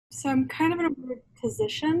So I'm kind of in a weird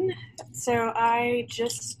position. So I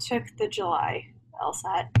just took the July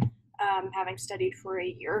LSAT, having studied for a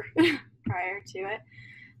year prior to it.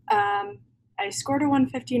 Um, I scored a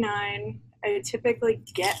 159. I typically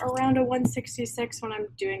get around a 166 when I'm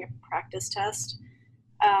doing a practice test.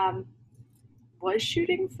 Um, was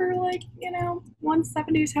shooting for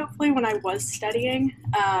 170s hopefully when I was studying.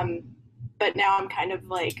 But now I'm kind of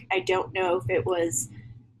like, I don't know if it was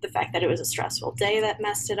the fact that it was a stressful day that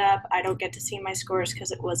messed it up. I don't get to see my scores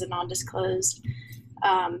because it was a non-disclosed.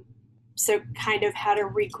 So kind of had to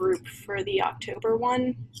regroup for the October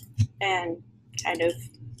one, and kind of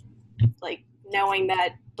like knowing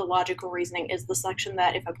that the logical reasoning is the section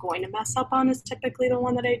that if I'm going to mess up on is typically the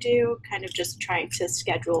one that I do, kind of just trying to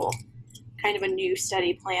schedule kind of a new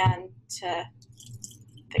study plan to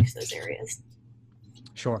fix those areas.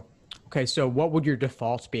 Sure. Okay, so what would your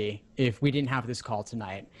default be if we didn't have this call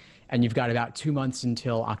tonight and you've got about 2 months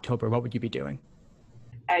until October? What would you be doing?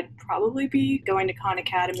 I'd probably be going to Khan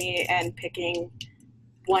Academy and picking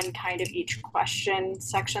one kind of each question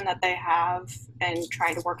section that they have and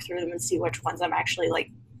trying to work through them and see which ones I'm actually like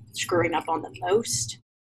screwing up on the most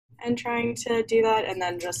and trying to do that, and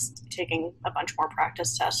then just taking a bunch more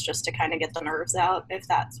practice tests just to kind of get the nerves out if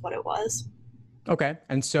that's what it was. Okay,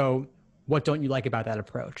 and so what don't you like about that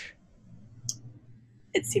approach?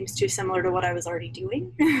 It seems too similar to what I was already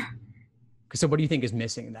doing. So what do you think is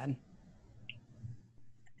missing then?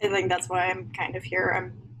 I think that's why I'm kind of here.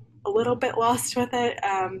 I'm a little bit lost with it.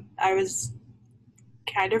 I was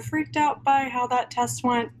kind of freaked out by how that test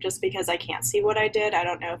went just because I can't see what I did. I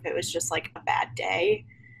don't know if it was just like a bad day.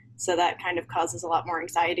 So that kind of causes a lot more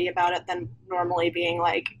anxiety about it than normally being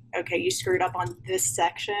like, okay, you screwed up on this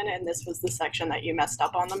section and this was the section that you messed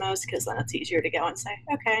up on the most, because then it's easier to go and say,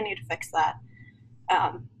 okay, I need to fix that.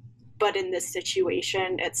 But in this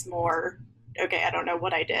situation, it's more, okay, I don't know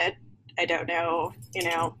what I did. I don't know,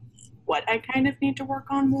 what I kind of need to work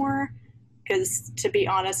on more. Because to be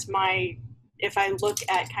honest, if I look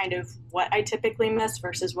at kind of what I typically miss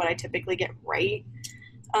versus what I typically get right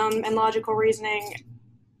in logical reasoning,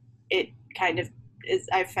 it kind of is,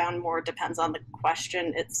 I've found more depends on the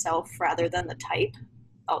question itself rather than the type.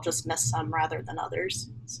 I'll just miss some rather than others.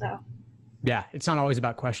 So Yeah, it's not always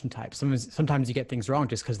about question type. Sometimes you get things wrong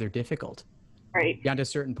just because they're difficult. right. Beyond a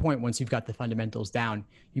certain point, once you've got the fundamentals down,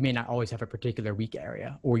 you may not always have a particular weak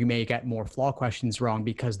area, or you may get more flaw questions wrong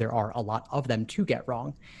because there are a lot of them to get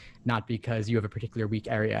wrong, not because you have a particular weak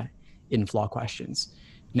area in flaw questions.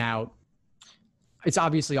 Now, it's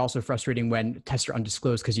obviously also frustrating when tests are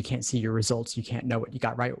undisclosed because you can't see your results. You can't know what you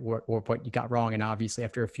got right or what you got wrong. And obviously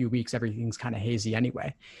after a few weeks, everything's kind of hazy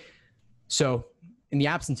anyway. So in the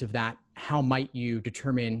absence of that, how might you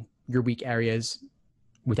determine your weak areas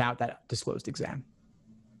without that disclosed exam?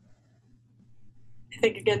 I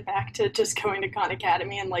think again back to just going to Khan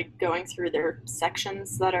Academy and like going through their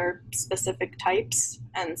sections that are specific types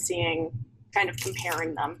and seeing, kind of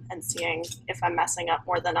comparing them and seeing if I'm messing up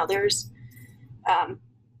more than others.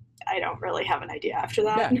 I don't really have an idea after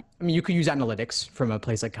that. Yeah, I mean, you could use analytics from a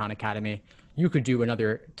place like Khan Academy. You could do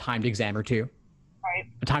another timed exam or two. Right.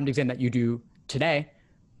 A timed exam that you do today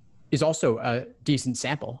is also a decent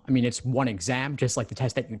sample. I mean, it's one exam, just like the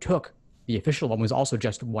test that you took. The official one was also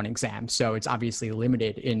just one exam. So it's obviously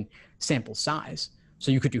limited in sample size.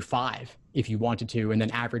 So you could do 5 if you wanted to, and then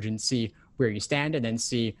average and see where you stand, and then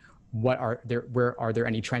see where are there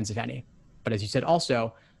any trends, if any. But as you said,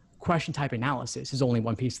 also, question type analysis is only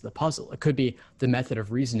one piece of the puzzle. It could be the method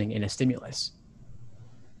of reasoning in a stimulus.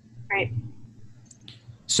 Right.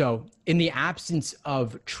 So in the absence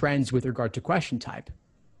of trends with regard to question type,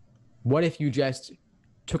 what if you just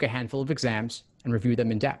took a handful of exams and reviewed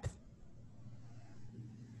them in depth?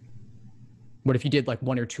 What if you did like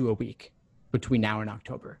 1 or 2 a week between now and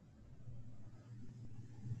October?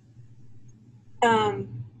 I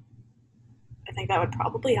think that would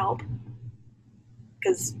probably help,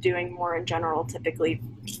 because doing more in general typically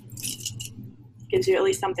gives you at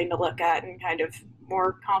least something to look at and kind of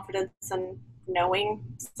more confidence in knowing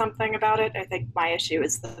something about it. I think my issue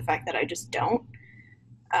is the fact that I just don't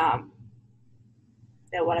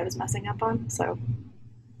know what I was messing up on. So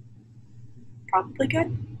probably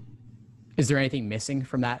good. Is there anything missing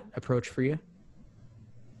from that approach for you?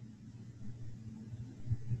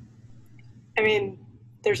 I mean,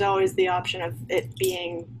 there's always the option of it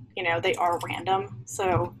being, they are random.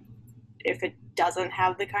 So if it doesn't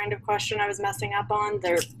have the kind of question I was messing up on,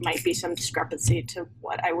 there might be some discrepancy to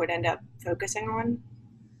what I would end up focusing on.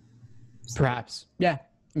 So, perhaps. Yeah.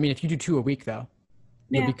 I mean, if you do 2 a week, though,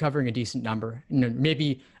 you'll be covering a decent number.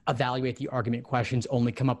 Maybe evaluate the argument questions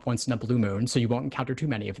only come up once in a blue moon, so you won't encounter too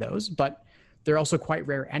many of those. But they're also quite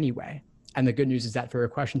rare anyway. And the good news is that for a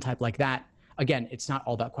question type like that, again, it's not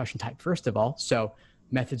all about question type, first of all. So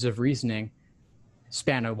methods of reasoning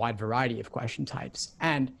span a wide variety of question types.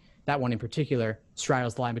 And that one in particular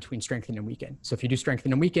straddles the line between strengthen and weaken. So if you do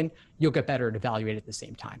strengthen and weaken, you'll get better at evaluate at the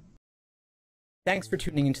same time. Thanks for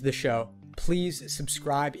tuning into the show. Please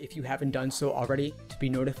subscribe if you haven't done so already to be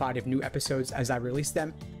notified of new episodes as I release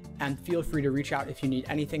them. And feel free to reach out if you need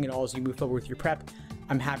anything at all as you move forward with your prep.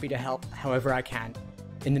 I'm happy to help however I can.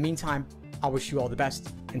 In the meantime, I'll wish you all the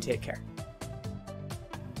best and take care.